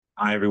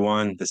Hi,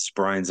 everyone. This is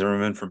Brian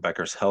Zimmerman from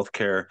Becker's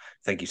Healthcare.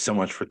 Thank you so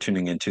much for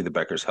tuning into the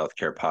Becker's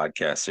Healthcare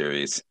podcast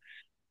series.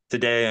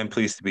 Today, I'm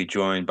pleased to be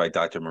joined by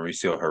Dr.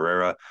 Mauricio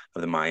Herrera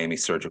of the Miami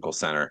Surgical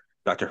Center.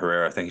 Dr.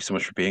 Herrera, thank you so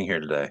much for being here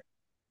today.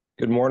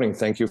 Good morning.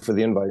 Thank you for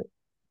the invite.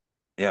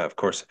 Yeah, of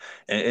course.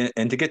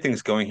 And to get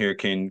things going here,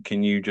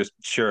 can you just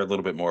share a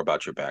little bit more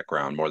about your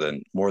background, more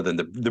than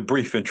the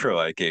brief intro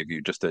I gave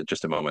you just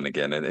a moment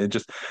again, and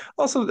just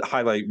also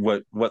highlight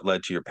what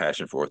led to your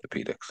passion for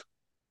orthopedics?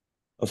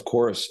 Of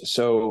course.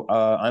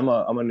 I'm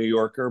a New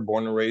Yorker,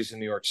 born and raised in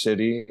New York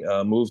City.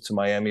 Moved to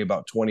Miami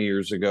about 20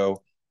 years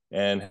ago,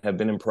 and have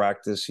been in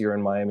practice here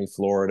in Miami,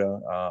 Florida.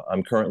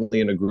 I'm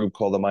currently in a group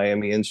called the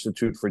Miami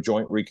Institute for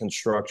Joint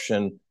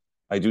Reconstruction.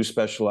 I do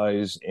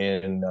specialize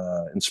in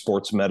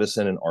sports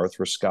medicine and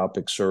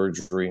arthroscopic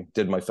surgery.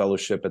 Did my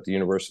fellowship at the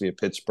University of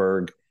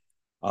Pittsburgh.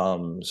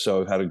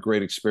 So I've had a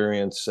great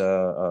experience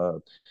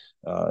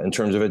in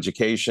terms of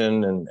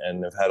education,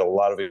 and I've had a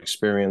lot of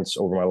experience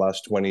over my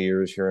last 20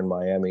 years here in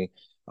Miami.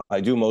 I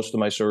do most of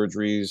my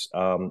surgeries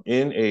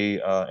in a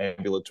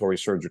ambulatory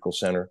surgical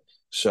center.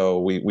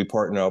 So we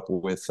partner up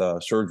with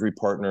surgery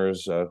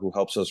partners who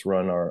helps us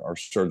run our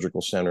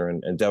surgical center,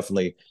 and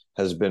definitely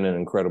has been an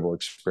incredible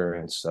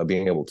experience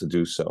being able to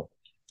do so.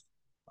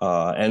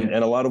 And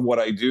a lot of what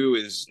I do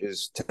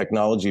is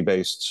technology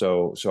based.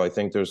 So I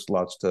think there's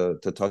lots to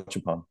touch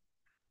upon.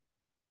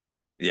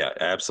 Yeah,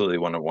 absolutely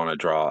want to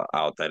draw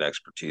out that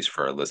expertise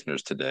for our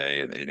listeners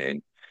today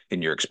and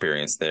in your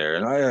experience there.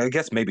 And I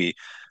guess maybe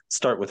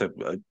start with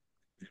a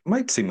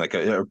might seem like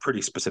a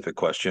pretty specific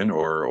question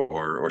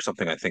or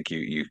something I think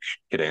you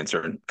could answer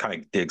and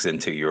kind of digs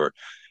into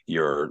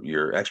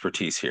your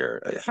expertise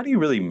here. How do you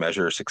really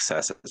measure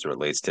success as it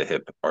relates to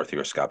hip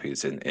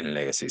arthroscopies in an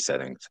ASC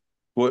settings?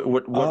 What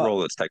Uh,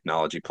 role does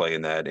technology play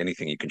in that?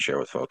 Anything you can share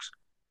with folks?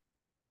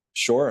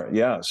 Sure.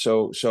 Yeah.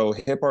 So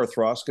hip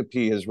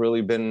arthroscopy has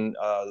really been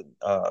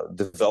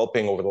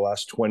developing over the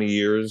last 20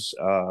 years,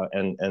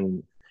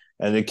 and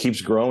it keeps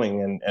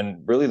growing.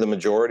 And really, the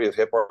majority of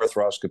hip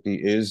arthroscopy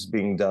is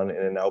being done in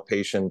an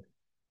outpatient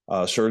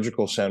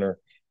surgical center.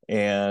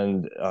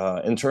 And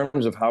in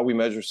terms of how we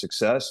measure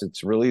success,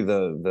 it's really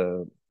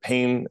the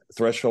pain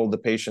threshold the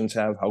patients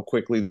have, how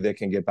quickly they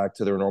can get back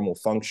to their normal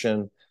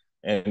function.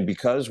 And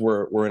because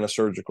we're in a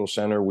surgical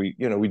center, we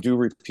do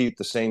repeat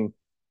the same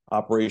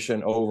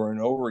operation over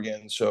and over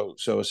again. So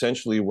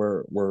essentially,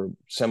 we're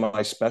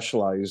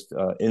semi-specialized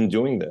in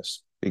doing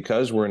this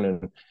because we're in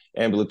an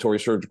ambulatory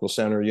surgical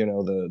center.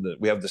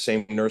 We have the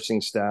same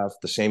nursing staff,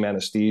 the same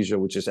anesthesia,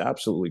 which is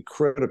absolutely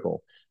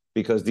critical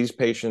because these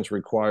patients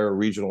require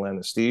regional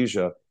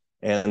anesthesia.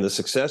 And the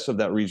success of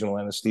that regional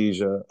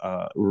anesthesia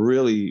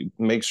really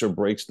makes or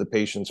breaks the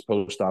patient's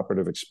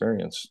post-operative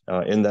experience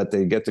in that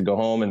they get to go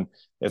home, and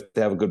if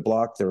they have a good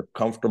block, they're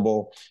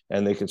comfortable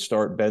and they can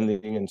start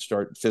bending and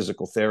start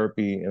physical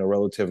therapy in a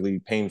relatively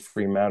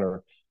pain-free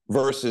manner.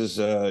 Versus,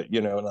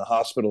 in a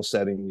hospital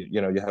setting,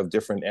 you have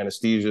different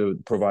anesthesia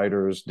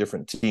providers,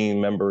 different team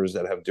members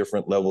that have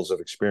different levels of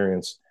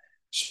experience.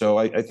 So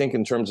I think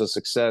in terms of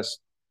success,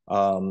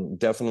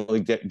 definitely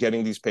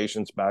getting these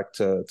patients back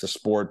to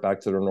sport, back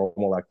to their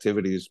normal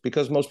activities,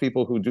 because most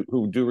people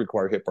who do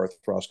require hip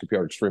arthroscopy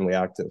are extremely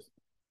active.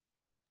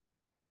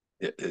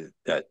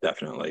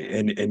 Definitely.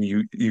 And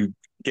you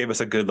gave us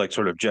a good like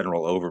sort of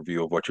general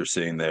overview of what you're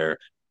seeing there.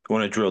 I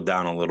want to drill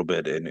down a little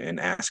bit and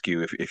ask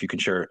you if you can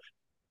share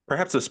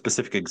perhaps a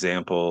specific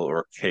example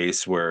or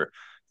case where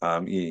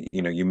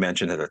you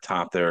mentioned at the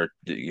top there,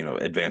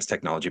 advanced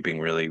technology being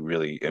really,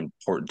 really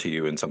important to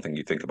you and something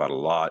you think about a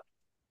lot.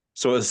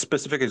 So a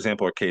specific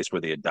example or case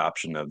where the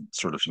adoption of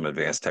sort of some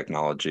advanced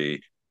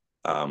technology,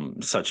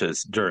 such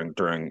as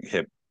during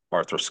hip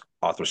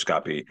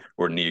arthroscopy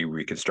or knee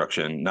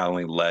reconstruction, not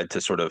only led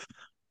to sort of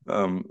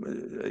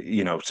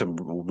some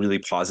really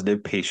positive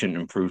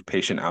improved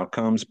patient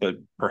outcomes, but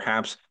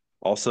perhaps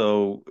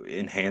also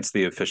enhanced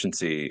the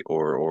efficiency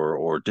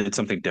or did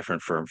something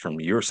different from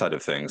your side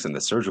of things in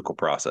the surgical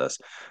process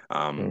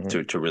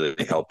Mhm. to really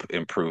help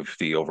improve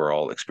the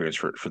overall experience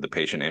for the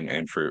patient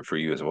and for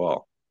you as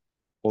well.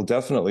 Well,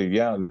 definitely,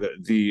 yeah.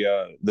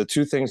 The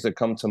two things that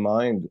come to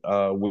mind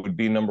would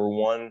be number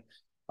one,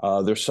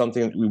 there's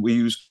something we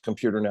use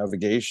computer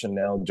navigation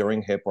now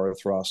during hip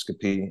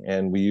arthroscopy,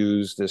 and we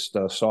use this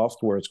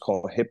software. It's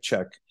called Hip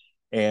Check.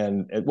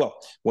 Well,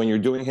 when you're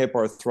doing hip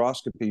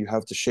arthroscopy, you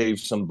have to shave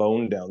some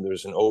bone down.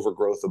 There's an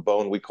overgrowth of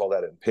bone. We call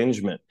that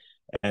impingement.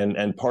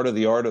 And part of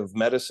the art of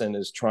medicine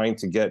is trying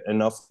to get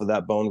enough of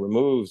that bone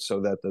removed so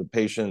that the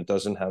patient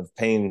doesn't have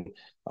pain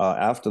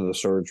after the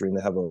surgery and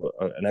they have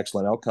an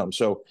excellent outcome.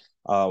 So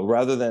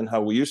rather than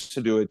how we used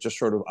to do it, just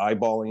sort of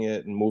eyeballing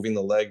it and moving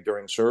the leg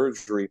during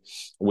surgery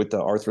with the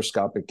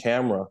arthroscopic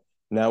camera,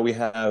 now we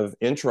have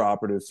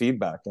intraoperative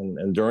feedback.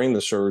 And during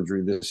the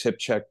surgery, this hip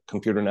check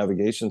computer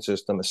navigation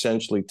system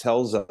essentially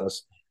tells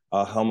us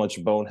how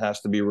much bone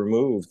has to be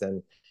removed.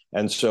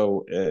 And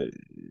so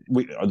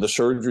the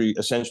surgery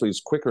essentially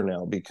is quicker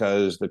now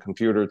because the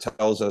computer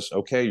tells us,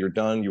 okay, you're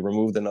done. You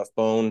removed enough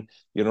bone.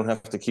 You don't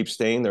have to keep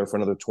staying there for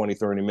another 20,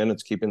 30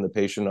 minutes, keeping the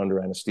patient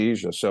under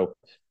anesthesia. So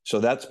So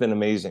that's been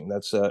amazing.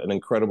 That's an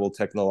incredible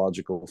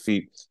technological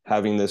feat,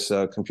 having this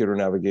computer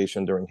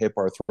navigation during hip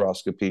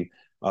arthroscopy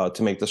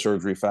to make the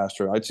surgery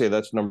faster. I'd say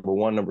that's number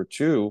one. Number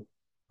two,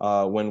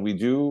 when we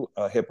do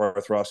hip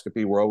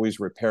arthroscopy, we're always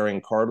repairing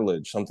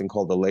cartilage, something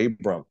called the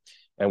labrum,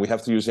 and we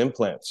have to use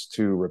implants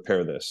to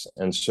repair this.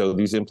 And so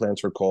these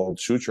implants are called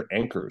suture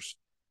anchors.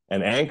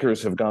 And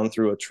anchors have gone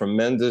through a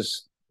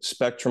tremendous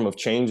spectrum of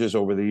changes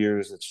over the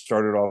years. It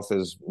started off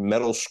as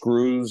metal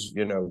screws,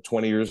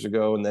 20 years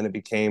ago, and then it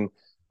became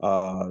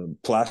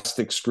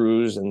plastic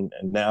screws, and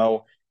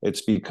now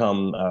it's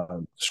become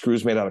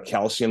screws made out of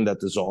calcium that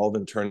dissolve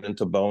and turn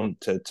into bone.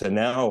 To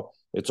now,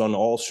 it's on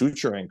all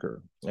suture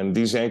anchor, and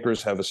these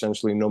anchors have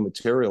essentially no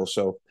material.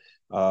 So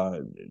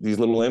these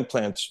little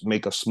implants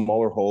make a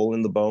smaller hole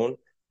in the bone,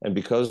 and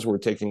because we're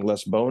taking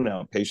less bone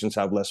out, patients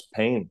have less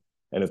pain.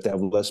 And if they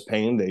have less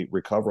pain, they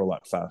recover a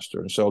lot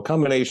faster. So a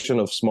combination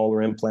of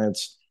smaller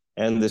implants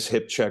and this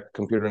hip check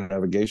computer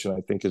navigation, I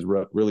think, has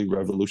really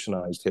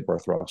revolutionized hip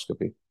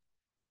arthroscopy.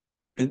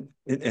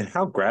 And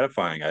how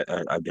gratifying,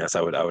 I guess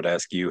I would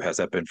ask you, has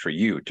that been for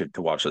you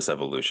to watch this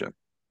evolution?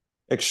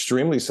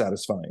 Extremely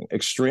satisfying,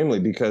 extremely,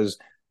 because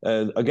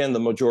again, the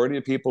majority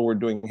of people who are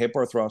doing hip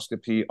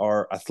arthroscopy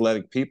are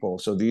athletic people.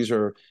 So these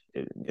are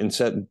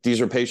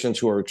patients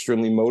who are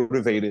extremely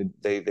motivated.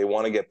 They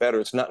want to get better.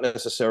 It's not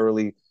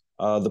necessarily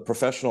the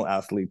professional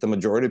athlete. The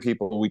majority of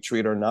people we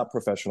treat are not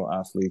professional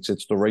athletes.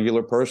 It's the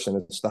regular person.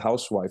 It's the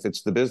housewife.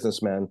 It's the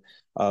businessman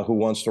who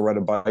wants to ride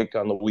a bike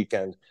on the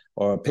weekend.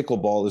 Or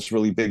pickleball is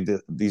really big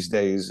these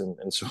days,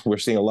 and so we're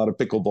seeing a lot of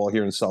pickleball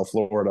here in South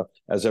Florida,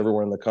 as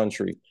everywhere in the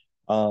country.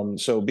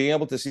 So being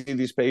able to see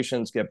these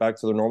patients get back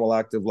to their normal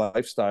active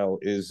lifestyle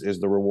is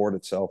the reward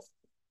itself.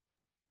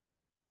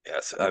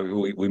 Yes,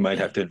 we might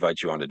have to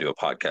invite you on to do a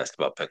podcast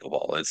about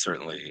pickleball. It's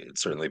certainly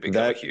become a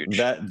That huge.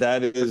 that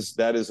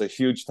that is a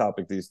huge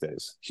topic these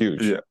days.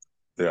 Huge. Yeah.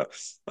 Yeah.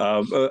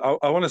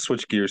 I want to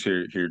switch gears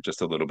here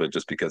just a little bit,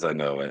 just because I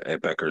know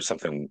at Becker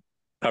something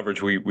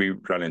coverage we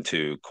run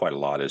into quite a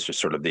lot is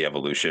just sort of the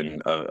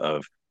evolution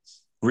of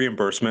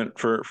reimbursement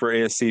for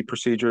ASC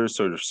procedures,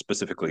 sort of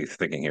specifically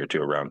thinking here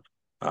too around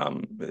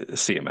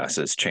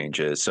CMS's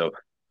changes. So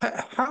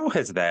how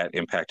has that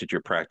impacted your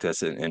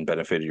practice and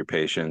benefited your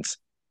patients?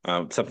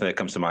 Something that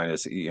comes to mind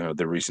is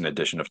the recent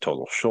addition of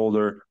total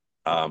shoulder.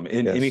 Yes.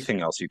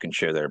 Anything else you can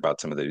share there about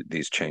some of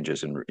these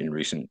changes in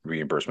recent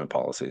reimbursement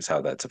policies,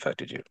 how that's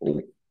affected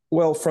you?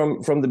 Well,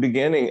 from the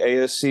beginning,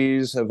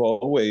 ASCs have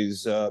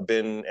always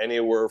been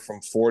anywhere from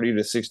 40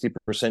 to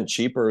 60%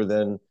 cheaper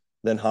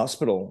than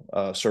hospital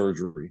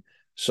surgery.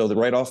 So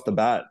right off the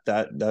bat,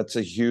 that's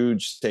a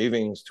huge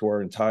savings to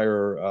our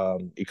entire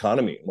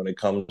economy when it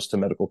comes to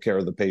medical care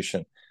of the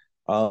patient.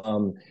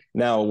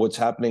 Now, what's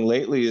happening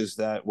lately is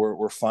that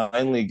we're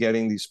finally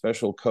getting these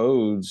special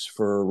codes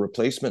for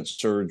replacement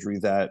surgery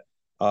that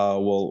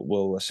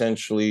will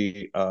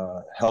essentially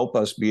help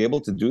us be able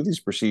to do these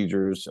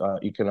procedures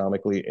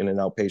economically in an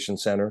outpatient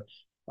center.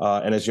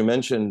 And as you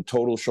mentioned,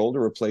 total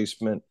shoulder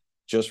replacement,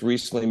 just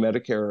recently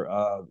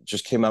Medicare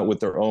just came out with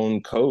their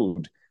own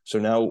code. So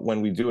now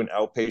when we do an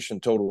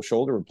outpatient total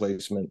shoulder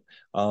replacement,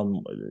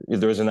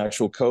 there's an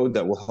actual code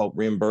that will help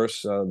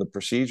reimburse the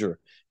procedure.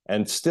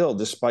 And still,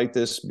 despite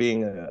this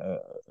being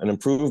an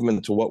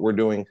improvement to what we're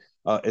doing,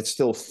 it's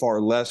still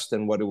far less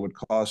than what it would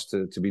cost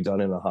to be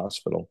done in a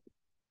hospital.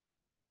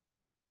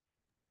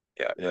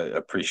 Yeah, I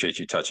appreciate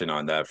you touching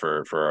on that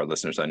for our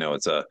listeners. I know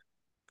it's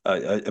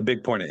a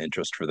big point of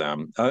interest for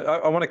them.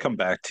 I want to come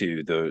back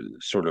to the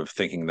sort of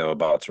thinking though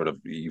about sort of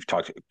you've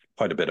talked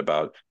quite a bit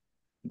about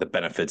the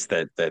benefits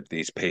that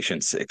these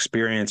patients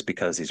experience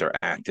because these are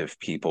active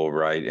people,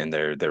 right? And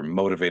they're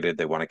motivated,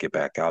 they want to get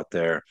back out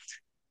there.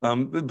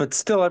 But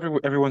still,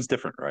 everyone's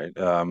different, right?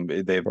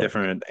 They have Correct.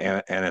 different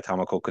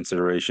anatomical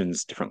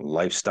considerations, different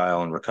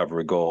lifestyle and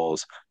recovery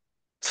goals.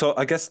 So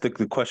I guess the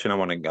question I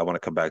want to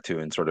come back to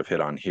and sort of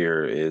hit on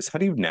here is how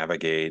do you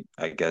navigate,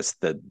 I guess,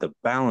 the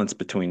balance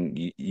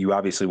between you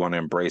obviously want to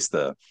embrace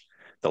the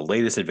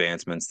latest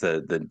advancements,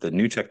 the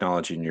new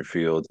technology in your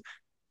field,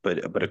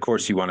 but of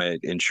course you want to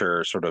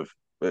ensure sort of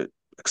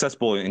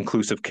accessible and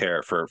inclusive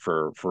care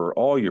for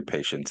all your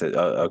patients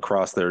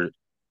across their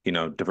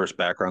diverse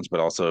backgrounds, but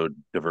also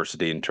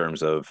diversity in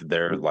terms of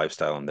their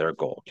lifestyle and their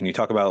goal. Can you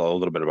talk about a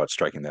little bit about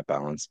striking that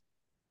balance?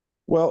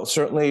 Well,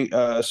 certainly.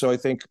 So I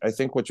think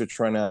what you're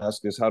trying to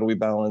ask is how do we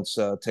balance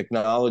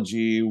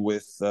technology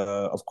with,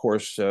 of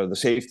course, the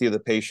safety of the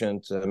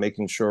patient,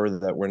 making sure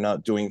that we're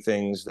not doing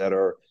things that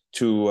are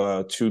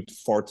too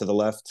far to the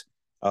left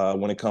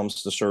when it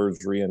comes to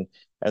surgery,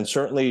 and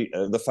certainly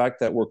the fact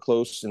that we're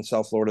close in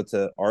South Florida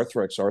to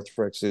Arthrex.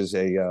 Arthrex is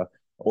a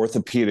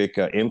orthopedic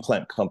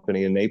implant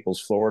company in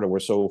Naples, Florida. We're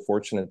so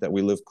fortunate that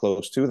we live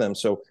close to them.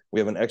 So we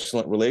have an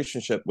excellent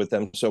relationship with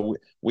them. So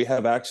we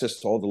have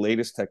access to all the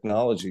latest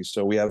technology.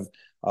 So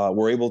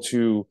we're able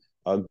to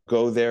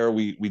go there.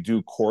 We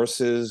do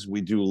courses,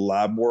 we do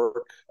lab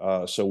work,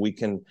 so we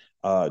can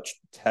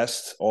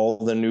test all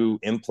the new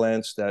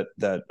implants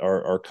that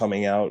are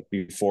coming out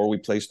before we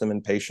place them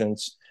in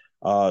patients.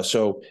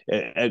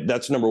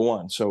 That's number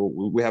one. So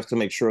we have to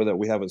make sure that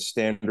we have a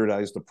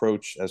standardized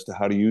approach as to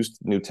how to use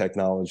new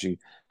technology.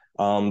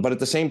 But at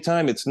the same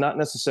time, it's not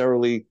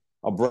necessarily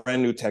a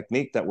brand new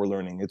technique that we're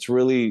learning. It's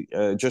really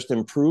just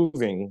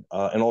improving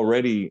an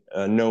already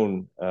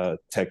known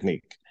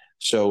technique.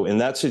 So in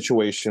that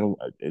situation,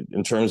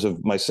 in terms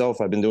of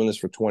myself, I've been doing this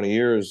for 20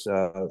 years.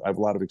 I have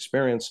a lot of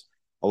experience.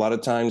 A lot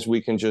of times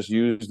we can just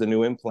use the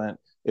new implant.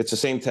 It's the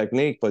same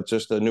technique, but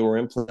just a newer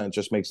implant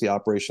just makes the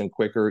operation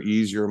quicker,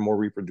 easier, more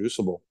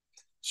reproducible.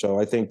 So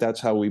I think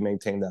that's how we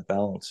maintain that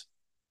balance.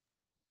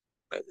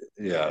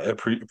 Yeah,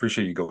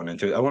 appreciate you going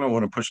into it. I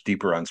want to push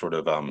deeper on sort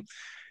of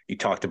you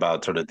talked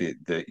about sort of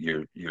the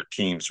your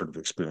team's sort of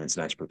experience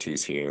and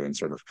expertise here, and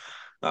sort of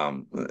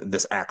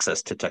this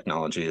access to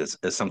technology is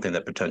something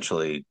that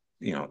potentially,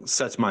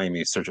 sets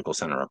Miami Surgical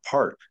Center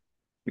apart.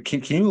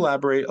 Can you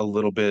elaborate a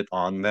little bit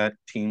on that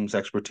team's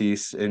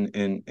expertise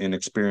in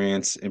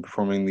experience in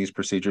performing these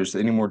procedures?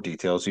 Any more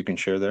details you can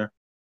share there?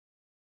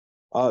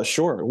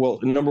 Sure. Well,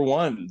 number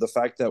one, the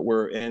fact that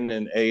we're in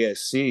an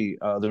ASC,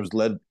 there's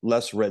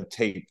less red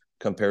tape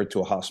compared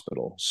to a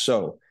hospital.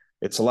 So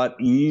it's a lot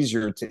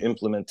easier to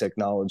implement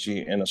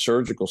technology in a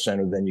surgical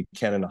center than you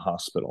can in a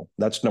hospital.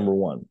 That's number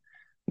one.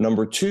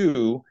 Number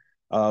two,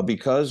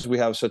 because we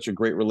have such a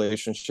great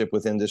relationship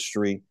with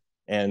industry,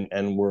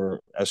 and we're,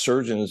 as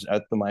surgeons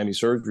at the Miami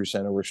Surgery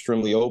Center, we're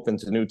extremely open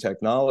to new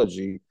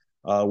technology.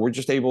 We're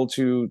just able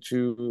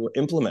to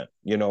implement,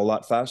 a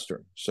lot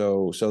faster.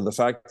 So the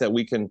fact that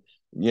we can,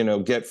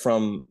 get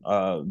from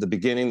the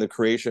beginning, the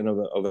creation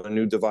of a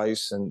new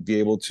device, and be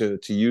able to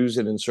use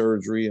it in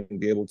surgery, and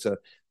be able to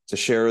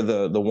share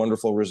the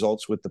wonderful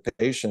results with the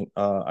patient,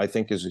 I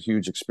think is a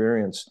huge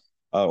experience,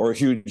 or a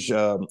huge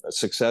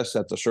success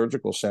at the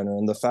surgical center.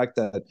 And the fact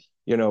that,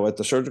 at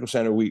the surgical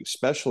center, we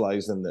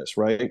specialize in this,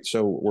 right?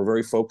 So we're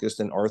very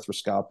focused in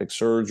arthroscopic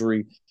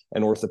surgery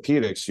and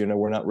orthopedics.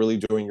 We're not really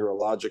doing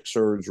urologic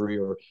surgery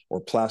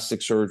or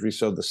plastic surgery.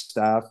 So the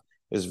staff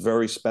is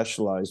very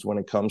specialized when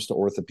it comes to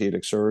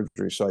orthopedic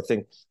surgery. So I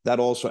think that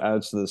also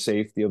adds to the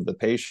safety of the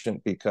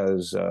patient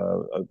because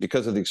of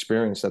the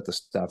experience that the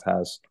staff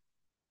has.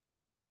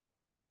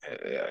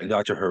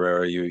 Dr.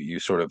 Herrera, you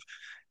sort of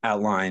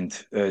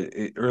outlined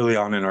early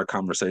on in our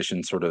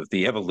conversation sort of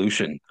the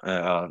evolution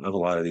of a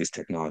lot of these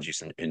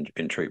technologies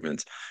in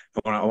treatments.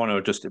 I want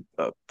to just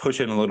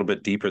push in a little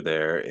bit deeper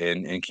there,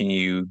 and can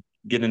you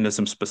get into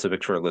some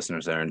specifics for our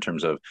listeners there in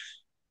terms of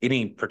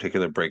any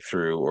particular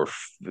breakthrough or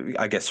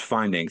I guess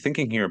finding,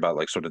 thinking here about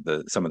like sort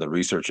of some of the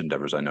research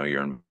endeavors I know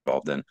you're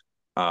involved in,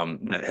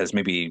 that has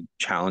maybe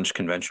challenged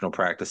conventional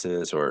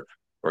practices or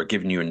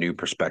given you a new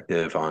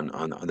perspective on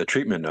the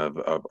treatment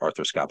of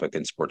arthroscopic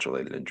and sports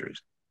related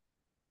injuries?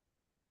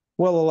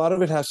 Well, a lot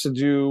of it has to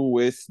do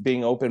with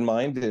being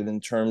open-minded in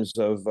terms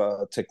of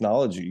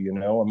technology. I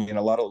mean,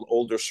 a lot of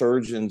older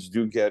surgeons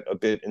do get a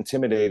bit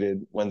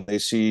intimidated when they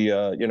see,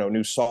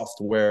 new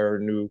software,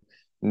 new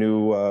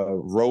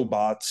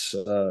robots,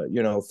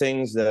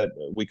 things that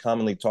we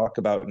commonly talk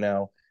about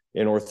now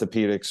in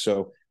orthopedics.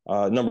 So,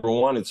 number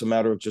one, it's a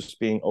matter of just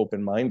being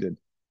open-minded.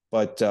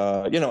 But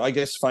I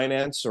guess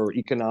finance or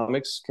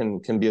economics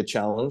can be a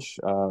challenge.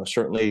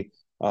 Certainly,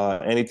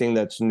 anything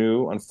that's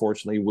new,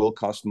 unfortunately, will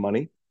cost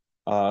money.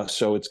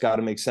 So it's got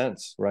to make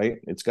sense, right?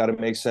 It's got to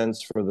make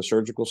sense for the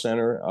surgical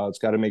center. It's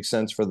got to make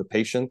sense for the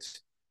patient.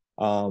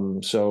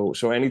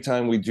 So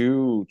anytime we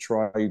do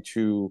try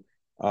to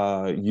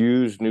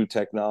use new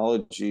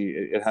technology,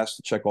 it has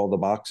to check all the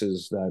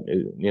boxes that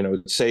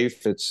it's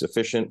safe, it's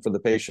efficient for the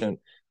patient,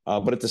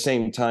 but at the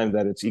same time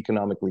that it's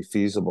economically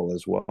feasible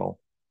as well.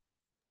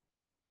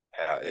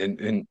 Yeah,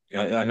 and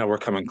I know we're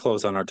coming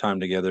close on our time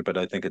together, but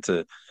I think it's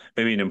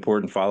maybe an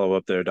important follow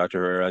up there, Dr.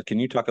 Herrera. Can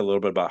you talk a little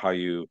bit about how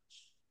you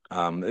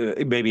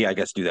maybe I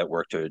guess do that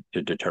work to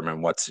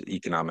determine what's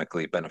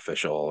economically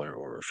beneficial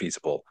or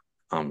feasible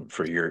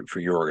for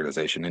your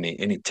organization?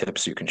 Any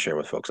tips you can share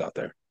with folks out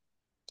there?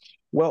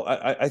 Well,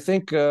 I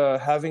think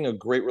having a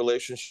great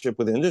relationship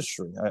with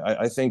industry,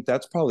 I think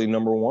that's probably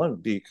number one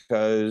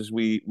because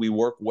we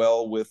work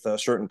well with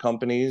certain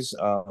companies.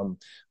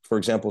 For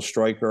example,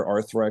 Stryker,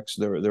 Arthrex,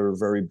 they're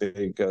very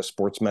big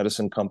sports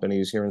medicine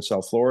companies here in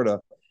South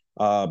Florida.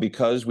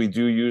 Because we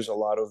do use a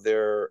lot of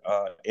their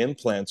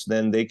implants,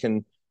 then they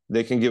can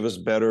give us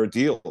better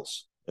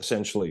deals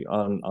essentially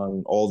on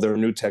all their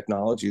new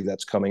technology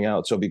that's coming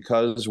out. So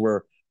because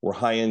we're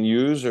high-end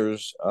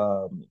users,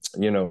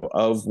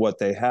 of what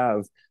they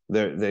have,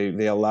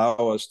 they allow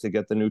us to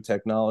get the new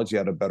technology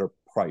at a better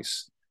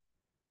price.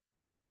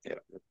 Yeah,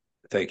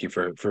 thank you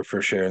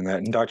for sharing that.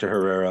 And Dr.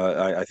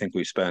 Herrera, I think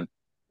we spent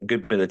a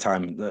good bit of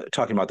time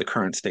talking about the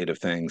current state of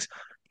things.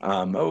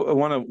 I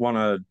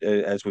want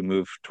to as we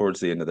move towards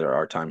the end of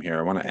our time here,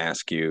 I want to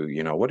ask you,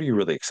 what are you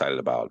really excited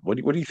about? What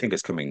do you think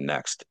is coming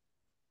next?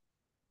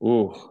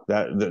 Ooh,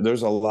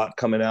 there's a lot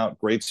coming out.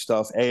 Great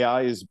stuff.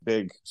 AI is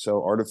big.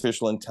 So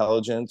artificial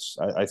intelligence,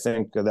 I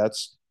think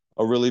that's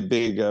a really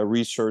big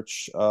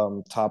research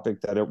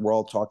topic that we're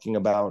all talking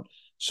about.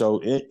 So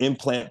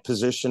implant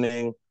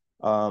positioning,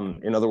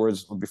 In other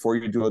words, before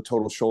you do a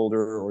total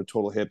shoulder or a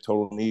total hip,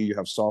 total knee, you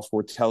have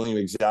software telling you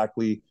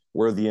exactly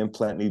where the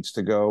implant needs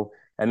to go,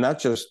 and not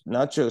just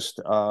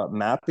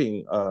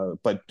mapping,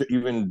 but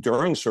even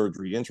during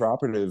surgery,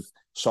 intraoperative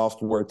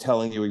software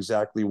telling you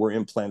exactly where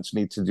implants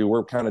need to do.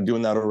 We're kind of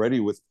doing that already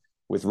with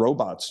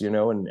robots,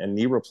 and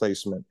knee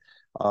replacement.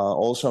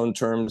 Also, in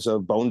terms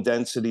of bone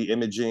density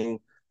imaging,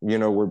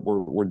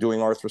 we're doing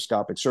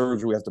arthroscopic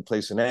surgery. We have to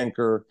place an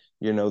anchor.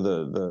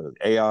 The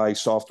AI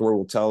software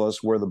will tell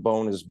us where the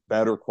bone is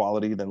better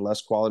quality than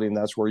less quality, and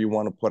that's where you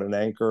want to put an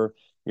anchor.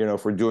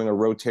 If we're doing a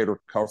rotator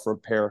cuff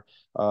repair,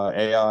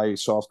 AI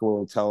software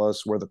will tell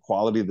us where the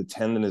quality of the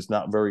tendon is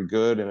not very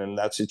good, and in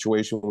that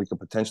situation, we could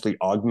potentially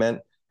augment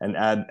and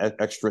add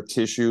extra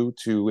tissue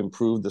to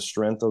improve the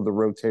strength of the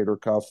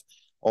rotator cuff.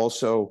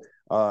 Also,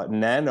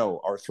 nano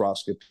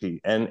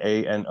arthroscopy,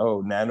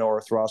 nano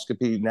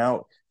arthroscopy.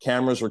 Now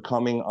cameras are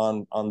coming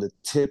on the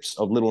tips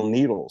of little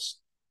needles.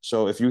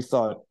 So if you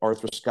thought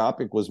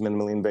arthroscopic was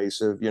minimally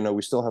invasive,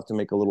 we still have to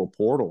make a little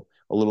portal,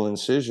 a little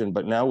incision.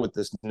 But now with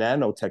this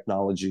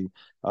nanotechnology,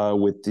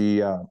 with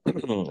the,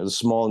 the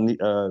small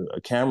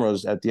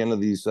cameras at the end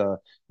of these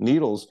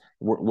needles,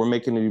 we're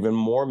making it even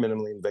more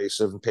minimally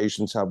invasive, and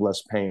patients have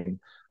less pain.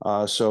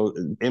 So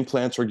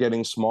implants are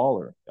getting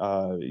smaller,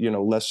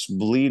 less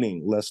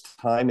bleeding, less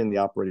time in the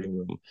operating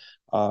room.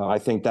 I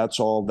think that's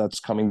all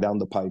that's coming down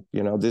the pipe.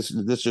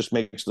 This just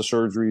makes the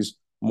surgeries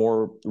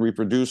more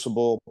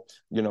reproducible,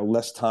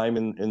 less time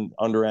in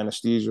under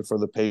anesthesia for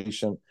the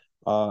patient.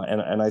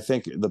 And I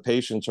think the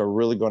patients are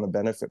really going to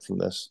benefit from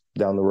this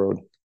down the road.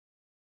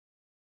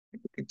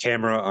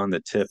 Camera on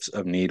the tips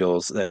of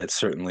needles, that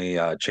certainly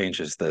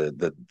changes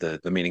the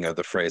meaning of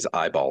the phrase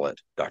eyeball it,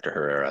 Dr.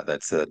 Herrera.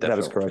 That's That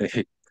is correct.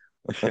 definitely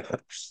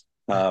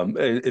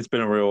it's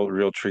been a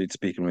real treat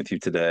speaking with you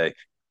today.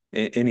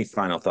 Any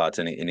final thoughts,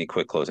 any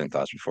quick closing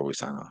thoughts before we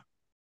sign off?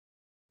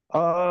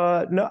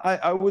 No,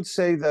 I would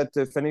say that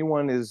if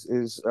anyone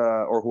is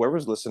or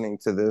whoever's listening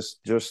to this,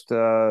 just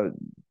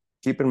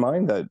keep in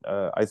mind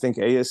that I think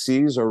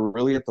ASCs are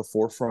really at the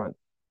forefront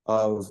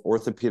of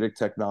orthopedic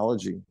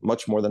technology,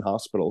 much more than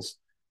hospitals.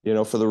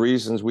 For the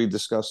reasons we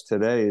discussed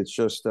today,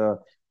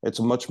 it's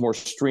much more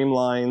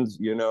streamlined.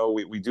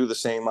 We do the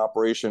same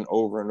operation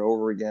over and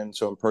over again.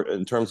 So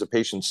in terms of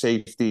patient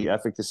safety,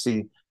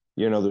 efficacy,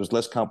 there's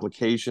less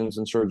complications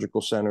in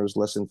surgical centers,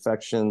 less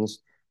infections.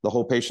 The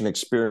whole patient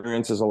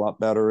experience is a lot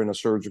better in a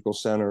surgical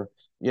center.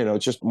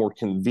 It's just more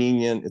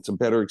convenient. It's a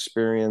better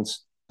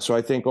experience. So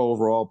I think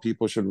overall,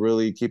 people should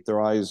really keep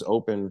their eyes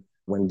open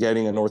when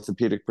getting an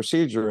orthopedic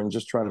procedure, and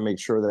just try to make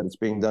sure that it's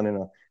being done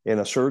in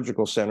a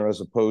surgical center as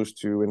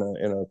opposed to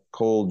in a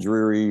cold,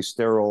 dreary,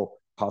 sterile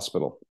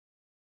hospital.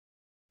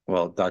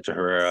 Well, Dr.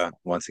 Herrera,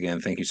 once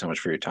again, thank you so much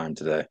for your time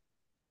today.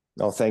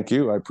 Oh, thank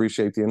you. I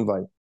appreciate the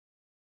invite.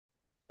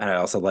 And I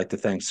also like to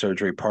thank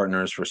Surgery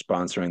Partners for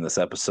sponsoring this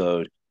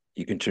episode.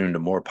 You can tune into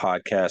more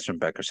podcasts from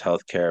Becker's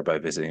Healthcare by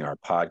visiting our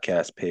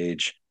podcast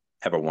page.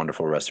 Have a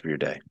wonderful rest of your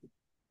day.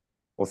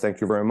 Well,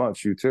 thank you very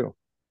much. You too.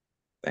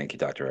 Thank you,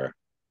 Dr. Herrera.